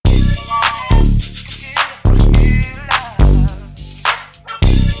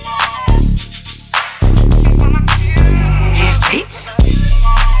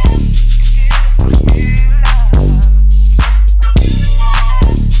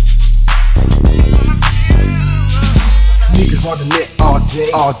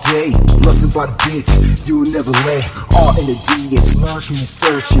all day, lustin' by the bitch, you'll never lay. All in the DMs, lurking and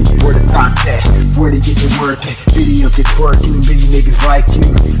searching. Where the thoughts at? Where they get the work at? Videos they twerking, a million niggas like you.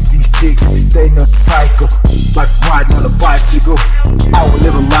 These chicks, they know the cycle, like riding on a bicycle. I will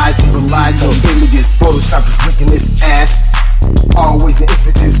never lie to you, no images, Photoshop this wickedness ass. Always an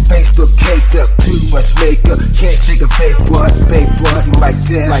emphasis, face look caked up, too much makeup, can't shake a fake blood, looking like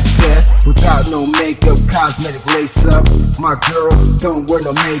death, without no makeup, cosmetic lace up. My girl, don't wear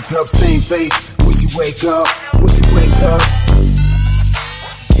no makeup, same face, when she wake up.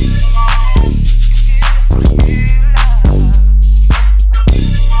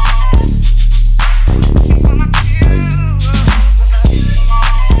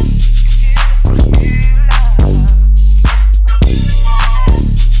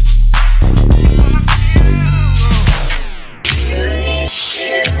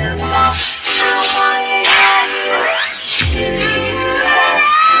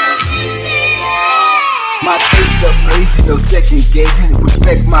 My taste amazing, no second gazing.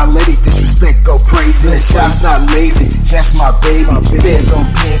 Respect my lady, disrespect go crazy. The shot's not lazy, that's my baby. Feds don't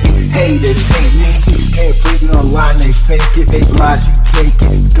pimp me, haters hate me. Chicks can't put it online, they fake it. They lies, you take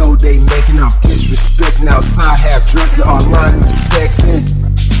it. Go, they making, I'm disrespecting. Outside, half dressed, online, you sexing.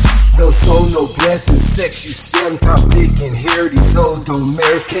 No soul, no blessing, sex you sometimes dick and hair. These hoes don't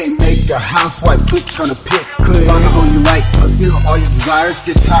marry, can't make the housewife click on a pick. Click on the hoe you like, fulfill all your desires,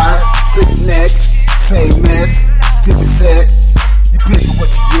 get tired, click next. Same mess, different set. You pay for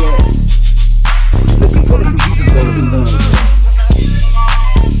what you get. Looking for the computer, baby.